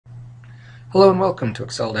Hello and welcome to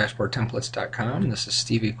Excel-Templates.com. This is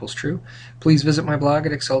Steve equals true. Please visit my blog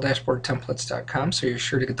at Excel-Templates.com so you're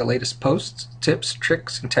sure to get the latest posts, tips,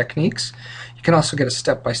 tricks, and techniques. You can also get a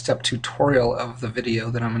step-by-step tutorial of the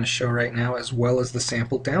video that I'm going to show right now, as well as the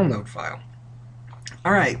sample download file.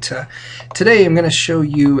 Alright, today I'm going to show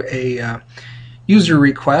you a user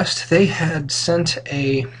request. They had sent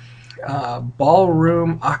a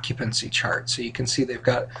ballroom occupancy chart. So you can see they've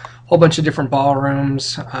got a whole bunch of different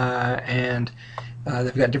ballrooms and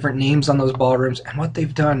they've got different names on those ballrooms, and what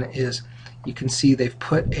they've done is you can see they've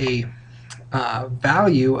put a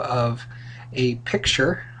value of a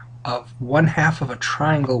picture of 1/2 of a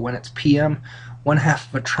triangle when it's PM, 1/2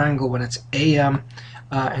 of a triangle when it's AM,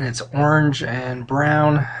 and it's orange and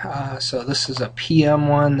brown. So this is a PM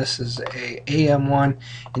one, this is a AM one,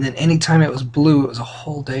 and then anytime it was blue, it was a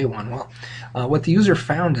whole day one. Well, what the user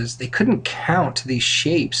found is they couldn't count these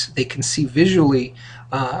shapes. They can see visually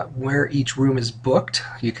where each room is booked.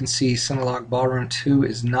 You can see Cinelog Ballroom 2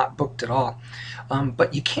 is not booked at all.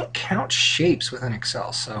 But you can't count shapes within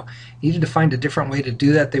Excel, so you needed to find a different way to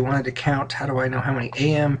do that. They wanted to count, how do I know how many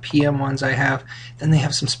AM, PM ones I have? Then they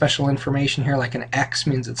have some special information here, like an X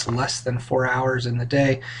means it's less than 4 hours in the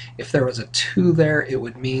day. If there was a 2 there, it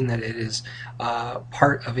would mean that it is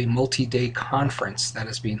part of a multi-day conference that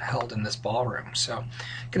is being held in this ballroom. So I'm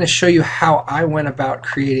going to show you how I went about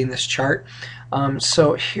creating this chart.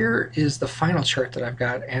 So here is the final chart that I've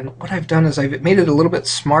got, and what I've done is I've made it a little bit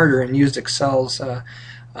smarter and used Excel's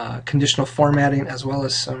conditional formatting as well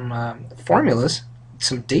as some formulas,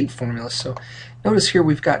 some date formulas. So notice here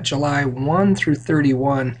we've got July 1 through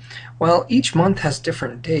 31. Well, each month has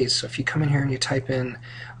different days, so if you come in here and you type in,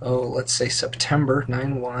 let's say September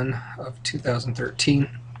 9/1 of 2013,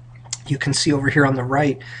 you can see over here on the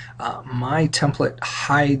right, my template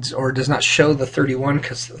hides or does not show the 31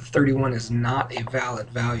 because the 31 is not a valid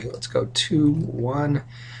value. Let's go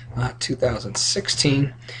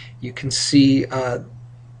 2/1/2016. You can see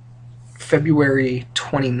February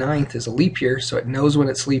 29th is a leap year, so it knows when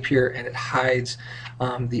it's leap year, and it hides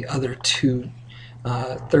the other two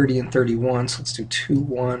 30 and 31. So let's do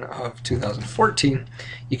 2/1 of 2014.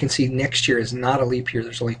 You can see next year is not a leap year.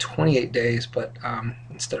 There's only 28 days, but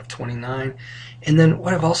instead of 29. And then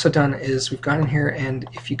what I've also done is we've gone in here, and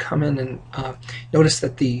if you come in and notice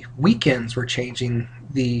that the weekends were changing.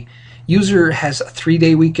 The user has a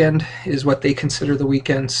 3-day weekend is what they consider the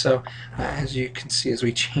weekend. So as you can see, as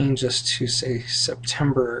we change this to say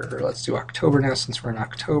September, or let's do October now since we're in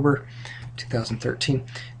October 2013,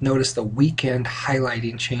 notice the weekend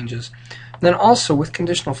highlighting changes. And then also with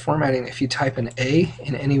conditional formatting, if you type an A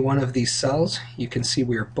in any one of these cells, you can see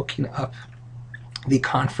we are booking up the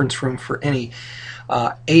conference room for any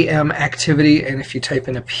AM activity, and if you type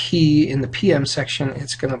in a P in the PM section,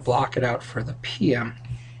 it's going to block it out for the PM.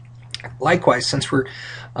 Likewise, since we're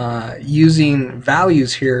using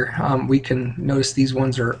values here, we can notice these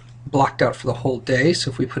ones are blocked out for the whole day.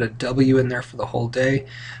 So if we put a W in there for the whole day,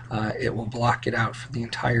 it will block it out for the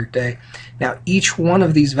entire day. Now each one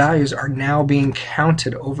of these values are now being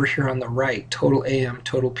counted over here on the right: total AM,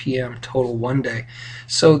 total PM, total 1 day.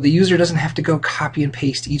 So the user doesn't have to go copy and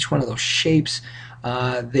paste each one of those shapes.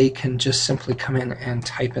 They can just simply come in and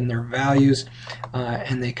type in their values,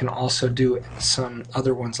 and they can also do some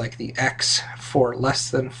other ones like the X for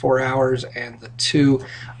less than 4 hours and the 2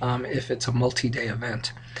 if it's a multi-day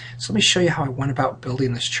event. So let me show you how I went about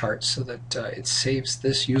building this chart so that it saves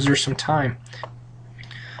this user some time.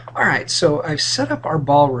 Alright, so I've set up our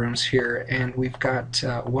ballrooms here, and we've got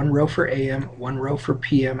 1 row for AM, 1 row for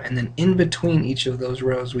PM, and then in between each of those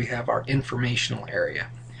rows we have our informational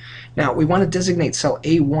area. Now we want to designate cell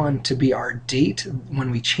A1 to be our date. When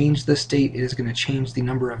we change this date, it is going to change the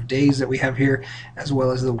number of days that we have here, as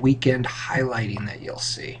well as the weekend highlighting that you'll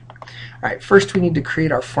see. Alright, first we need to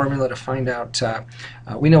create our formula to find out,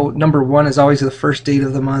 we know number 1 is always the first date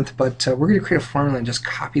of the month, but we're going to create a formula and just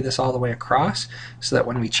copy this all the way across so that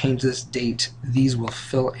when we change this date, these will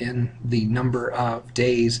fill in the number of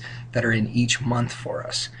days that are in each month for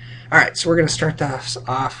us. Alright, so we're going to start this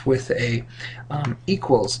off with a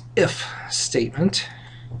equals if statement.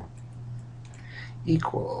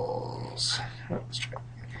 Equals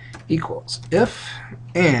if,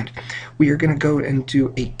 and we are going to go and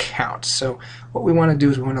do a count. So what we want to do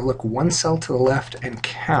is we want to look 1 cell to the left and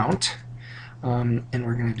count, and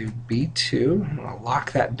we're going to do B2. I'm going to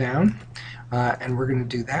lock that down, and we're going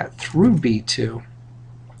to do that through B2.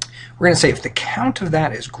 We're going to say if the count of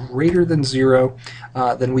that is greater than 0,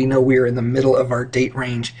 then we know we are in the middle of our date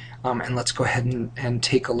range, and let's go ahead and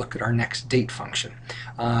take a look at our next date function.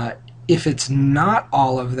 If it's not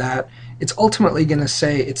all of that, it's ultimately going to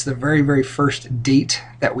say it's the very, very first date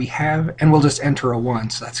that we have, and we'll just enter a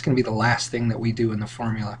 1. So that's going to be the last thing that we do in the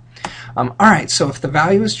formula. Alright, so if the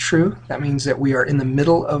value is true, that means that we are in the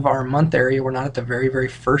middle of our month area. We're not at the very, very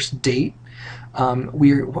first date. What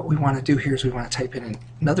we want to do here is we want to type in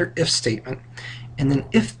another if statement, and then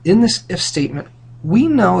if in this if statement we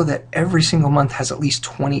know that every single month has at least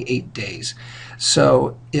 28 days.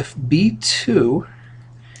 So if B2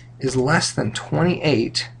 is less than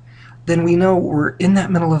 28, then we know we're in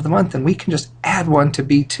that middle of the month, and we can just add 1 to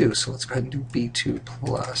B2. So let's go ahead and do B2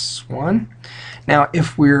 plus 1. Now,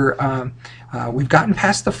 if we've gotten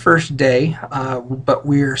past the first day, but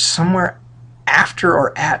we're somewhere after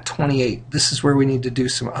or at 28, this is where we need to do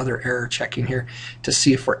some other error checking here to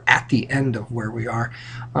see if we're at the end of where we are.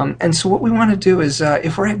 And so what we want to do is,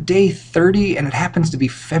 if we're at day 30 and it happens to be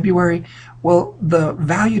February, well, the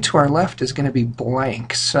value to our left is going to be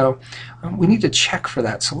blank. So we need to check for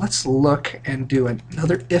that. So let's look and do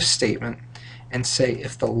another if statement and say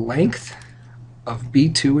if the length of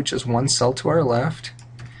B2, which is one cell to our left,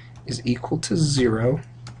 is equal to 0,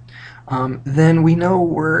 then we know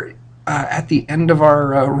we're at the end of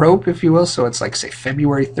our rope, if you will. So it's like, say,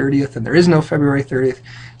 February 30th, and there is no February 30th,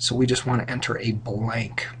 so we just want to enter a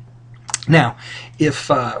blank. Now, if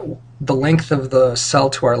the length of the cell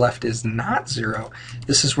to our left is not 0,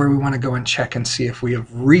 this is where we want to go and check and see if we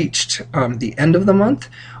have reached the end of the month,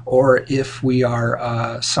 or if we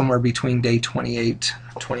are somewhere between day 28,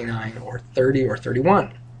 29, or 30, or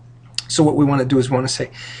 31. So what we want to do is we want to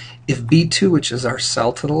say, if B2, which is our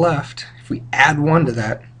cell to the left, if we add 1 to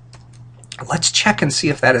that, let's check and see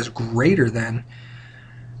if that is greater than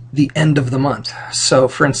the end of the month. So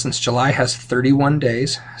for instance, July has 31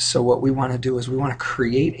 days, so what we want to do is we want to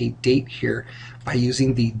create a date here by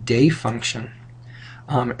using the day function,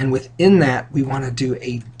 and within that we want to do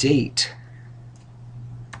a date.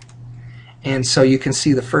 And so you can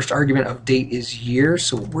see the first argument of date is year,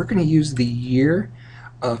 so we're going to use the year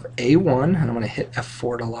of A1, and I'm going to hit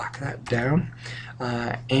F4 to lock that down,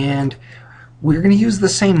 and we're going to use the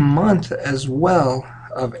same month as well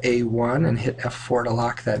of A1 and hit F4 to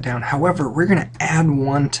lock that down. However, we're going to add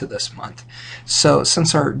 1 to this month. So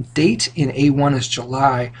since our date in A1 is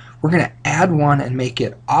July, we're going to add 1 and make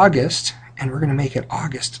it August, and we're going to make it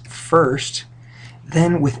August 1st.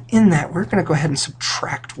 Then within that, we're going to go ahead and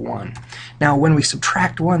subtract 1. Now when we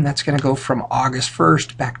subtract 1, that's going to go from August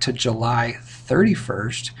 1st back to July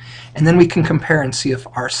 31st, and then we can compare and see if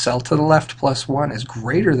our cell to the left plus 1 is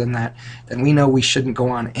greater than that, then we know we shouldn't go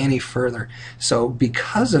on any further. So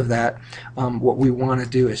because of that, what we want to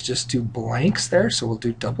do is just do blanks there, so we'll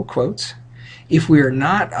do double quotes. If we are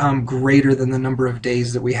not greater than the number of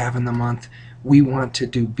days that we have in the month, we want to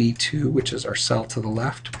do B2, which is our cell to the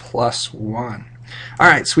left, plus 1.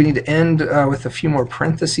 Alright, so we need to end with a few more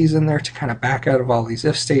parentheses in there to kind of back out of all these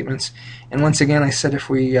if statements. And once again, I said if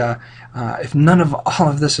none of all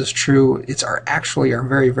of this is true, it's actually our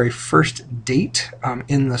very, very first date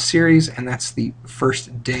in the series, and that's the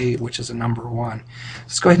first day, which is a number 1.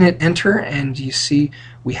 Let's go ahead and hit enter, and you see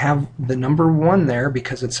we have the number 1 there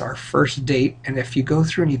because it's our first date. And if you go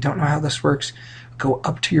through and you don't know how this works, go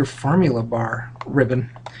up to your formula bar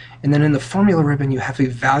ribbon, and then in the formula ribbon you have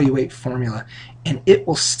evaluate formula, and it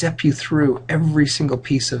will step you through every single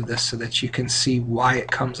piece of this so that you can see why it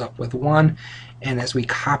comes up with 1. And as we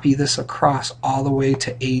copy this across all the way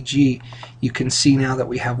to AG, you can see now that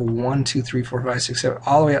we have 1, 2, 3, 4, 5, 6, 7,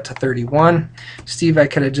 all the way up to 31. Steve, I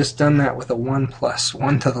could have just done that with a 1 plus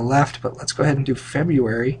 1 to the left, but let's go ahead and do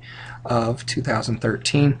February of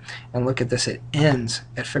 2013, and look at this. It ends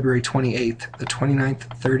at February 28th. The 29th,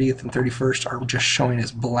 30th, and 31st are just showing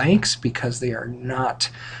as blanks because they are not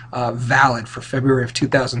valid for February of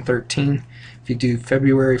 2013. If you do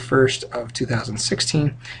February 1st of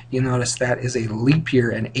 2016, you notice that is a leap year,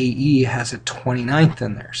 and AE has a 29th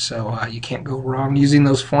in there, so you can't go wrong using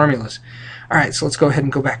those formulas. Alright, so let's go ahead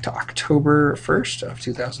and go back to October 1st of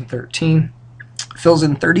 2013. Fills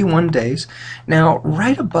in 31 days. Now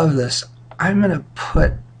right above this, I'm going to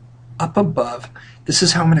put up above, this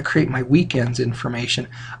is how I'm going to create my weekends information.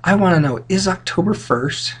 I want to know, is October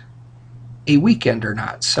 1st a weekend or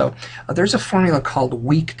not? So there's a formula called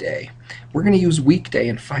weekday. We're going to use weekday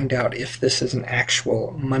and find out if this is an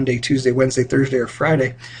actual Monday, Tuesday, Wednesday, Thursday, or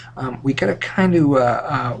Friday. We got to kind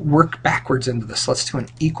of work backwards into this. Let's do an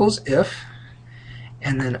equals if,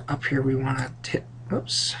 and then up here we want to hit,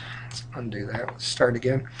 oops, let's undo that, let's start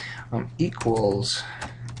again. Equals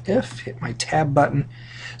if, hit my tab button.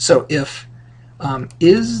 So if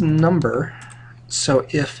is number, so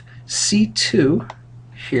if C2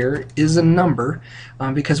 here is a number,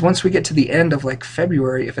 because once we get to the end of like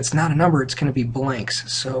February, if it's not a number, it's going to be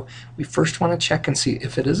blanks. So we first want to check and see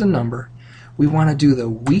if it is a number. We want to do the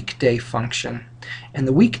weekday function, and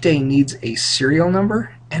the weekday needs a serial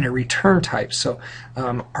number and a return type. So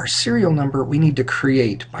our serial number we need to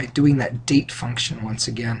create by doing that date function once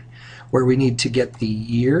again, where we need to get the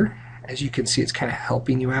year. As you can see, it's kind of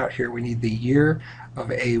helping you out here. We need the year of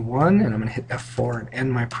A1, and I'm going to hit F4 and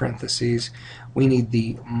end my parentheses. We need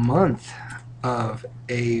the month of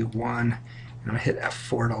A1, and I'm going to hit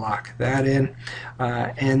F4 to lock that in.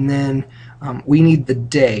 And then we need the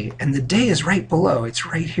day, and the day is right below. It's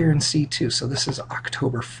right here in C2. So this is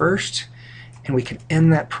October 1st, and we can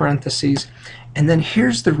end that parentheses. And then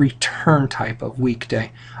here's the return type of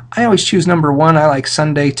weekday. I always choose number 1. I like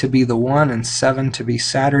Sunday to be the 1 and 7 to be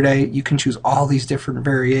Saturday. You can choose all these different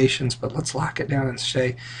variations, but let's lock it down and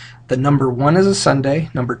say the number 1 is a Sunday,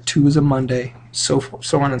 number 2 is a Monday, so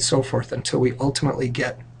on and so forth, until we ultimately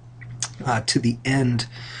get to the end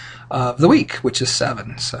of the week, which is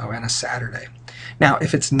 7, and a Saturday. Now,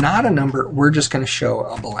 if it's not a number, we're just going to show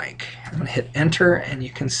a blank. I'm going to hit enter, and you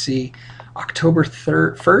can see October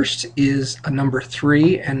 1st is a number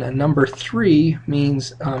 3, and a number 3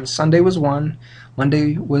 means Sunday was 1,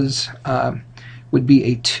 Monday was would be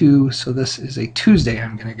a 2, so this is a Tuesday,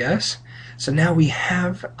 I'm going to guess. So now we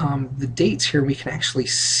have the dates here. We can actually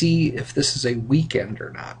see if this is a weekend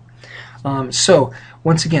or not. So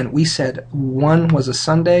once again, we said 1 was a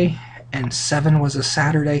Sunday and 7 was a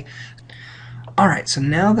Saturday. Alright, so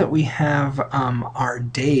now that we have our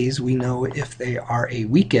days, we know if they are a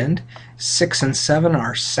weekend. 6 and 7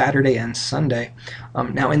 are Saturday and Sunday.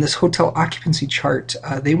 Now in this hotel occupancy chart,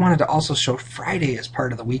 they wanted to also show Friday as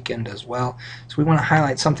part of the weekend as well. So we want to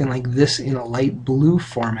highlight something like this in a light blue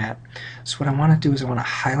format. So what I want to do is I want to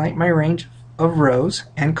highlight my range of rows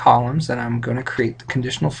and columns that I'm going to create the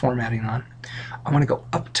conditional formatting on. I want to go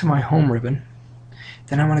up to my home ribbon.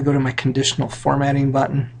 Then I want to go to my conditional formatting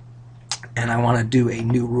button, and I want to do a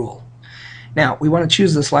new rule. Now we want to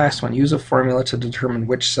choose this last one, use a formula to determine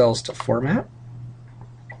which cells to format.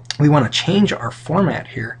 We want to change our format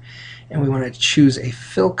here, and we want to choose a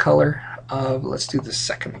fill color of, let's do the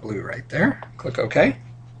second blue right there. Click OK.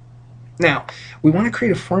 Now we want to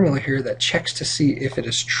create a formula here that checks to see if it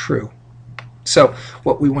is true. So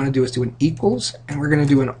what we want to do is do an equals, and we're going to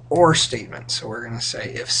do an or statement. So we're going to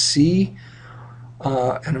say if C,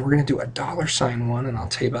 and we're going to do a $1, and I'll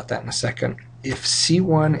tell you about that in a second. If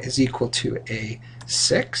C1 is equal to a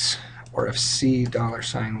 6, or if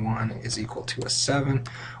C$1 is equal to a 7,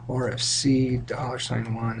 or if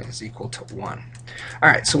C$1 is equal to 1.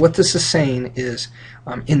 Alright, so what this is saying is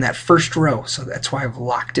in that first row, so that's why I've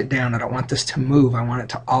locked it down. I don't want this to move. I want it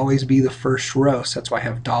to always be the first row, so that's why I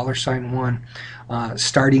have $1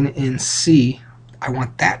 starting in C. I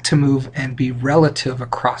want that to move and be relative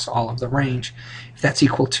across all of the range. If that's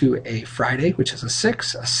equal to a Friday, which is a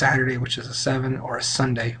 6, a Saturday, which is a 7, or a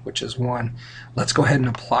Sunday, which is 1, let's go ahead and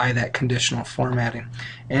apply that conditional formatting.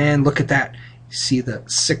 And look at that. See the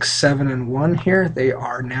 6, 7, and 1 here? They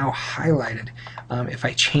are now highlighted. If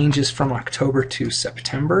I change this from October to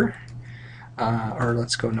September, or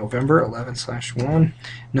let's go November 11/1,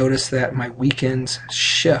 notice that my weekends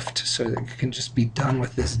shift so that it can just be done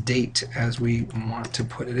with this date as we want to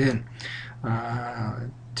put it in,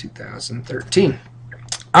 2013.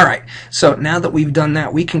 Alright, so now that we've done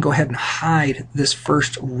that, we can go ahead and hide this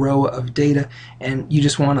first row of data, and you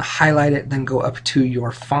just want to highlight it, then go up to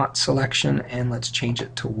your font selection, and let's change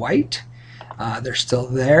it to white. They're still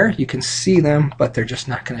there, you can see them, but they're just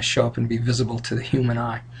not going to show up and be visible to the human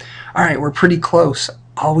eye. Alright, we're pretty close.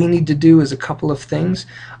 All we need to do is a couple of things.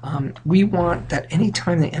 We want that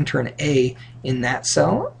anytime they enter an A in that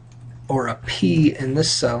cell, or a P in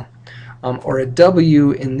this cell, or a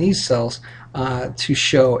W in these cells, to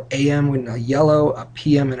show AM in a yellow, a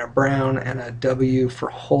PM in a brown, and a W for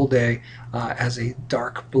whole day as a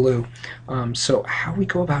dark blue. So how we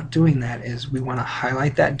go about doing that is we want to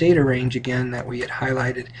highlight that data range again that we had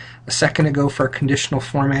highlighted a second ago for our conditional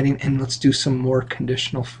formatting, and let's do some more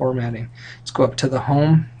conditional formatting. Let's go up to the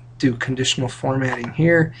home, do conditional formatting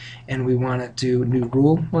here, and we want to do new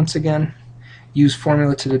rule once again. Use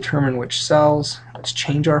formula to determine which cells. Let's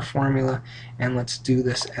change our formula, and let's do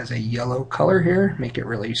this as a yellow color here, make it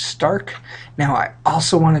really stark. Now I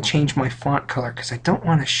also want to change my font color because I don't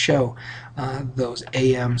want to show those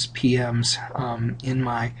AMs, PMs in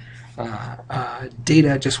my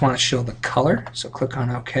data. I just want to show the color, so click on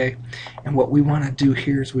OK. And what we want to do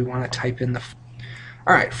here is we want to type in the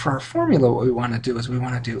Alright, for our formula what we want to do is we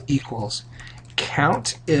want to do equals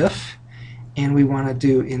Countif, and we want to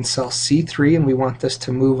do in cell C3, and we want this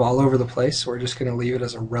to move all over the place, so we're just going to leave it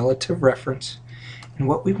as a relative reference. And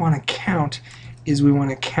what we want to count is we want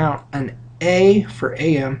to count an A for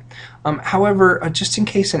AM. However, just in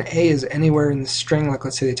case an A is anywhere in the string, like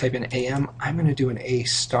let's say they type in AM, I'm going to do an A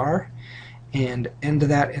star and end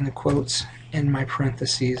that in the quotes in my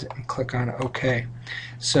parentheses and click on OK.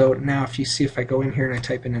 So now if you see, if I go in here and I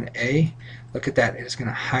type in an A, look at that, it's going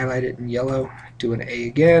to highlight it in yellow. Do an A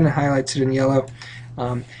again, it highlights it in yellow.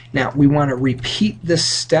 Now we want to repeat this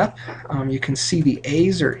step. You can see the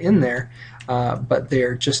A's are in there, but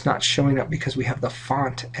they're just not showing up because we have the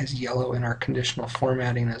font as yellow in our conditional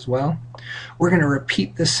formatting as well. We're going to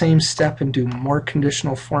repeat the same step and do more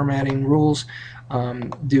conditional formatting rules,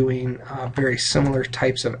 doing very similar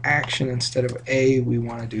types of action. Instead of A, we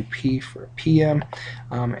want to do P for PM,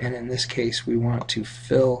 and in this case we want to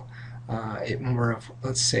fill it more of,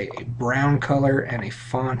 let's say, a brown color and a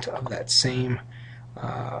font of that same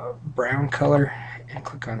brown color, and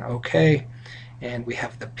click on OK. And we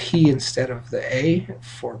have the P instead of the A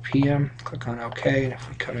for PM. Click on OK, and if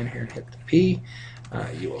we come in here and hit the P,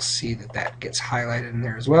 you will see that that gets highlighted in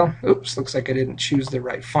there as well. Oops, looks like I didn't choose the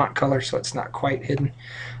right font color, so it's not quite hidden.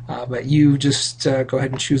 But you just go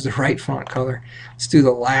ahead and choose the right font color. Let's do the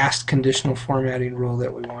last conditional formatting rule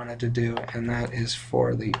that we wanted to do, and that is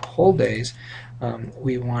for the whole days.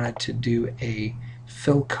 We wanted to do a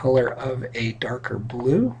fill color of a darker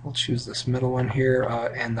blue. We'll choose this middle one here,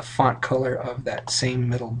 and the font color of that same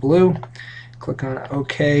middle blue. Click on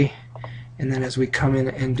OK, and then as we come in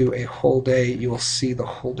and do a whole day, you will see the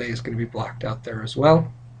whole day is going to be blocked out there as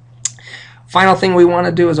well. Final thing we want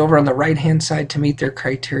to do is over on the right hand side to meet their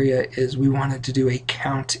criteria is we wanted to do a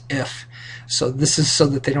Countif. So this is so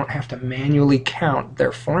that they don't have to manually count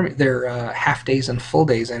their half days and full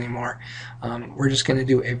days anymore. We're just going to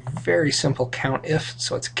do a very simple Countif.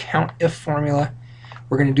 So it's Countif formula.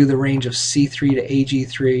 We're going to do the range of C3 to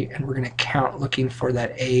AG3, and we're going to count looking for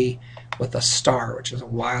that A with a star, which is a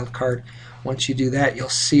wild card. Once you do that, you'll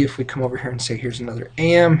see if we come over here and say here's another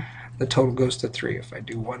AM, the total goes to 3. If I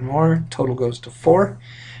do one more, total goes to 4.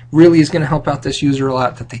 Really is going to help out this user a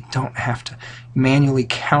lot that they don't have to manually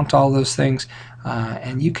count all those things.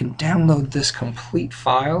 And you can download this complete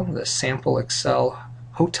file, the sample Excel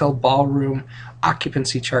hotel ballroom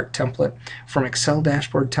occupancy chart template from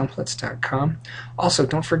exceldashboardtemplates.com. Also,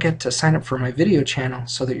 don't forget to sign up for my video channel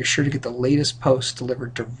so that you're sure to get the latest posts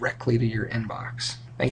delivered directly to your inbox.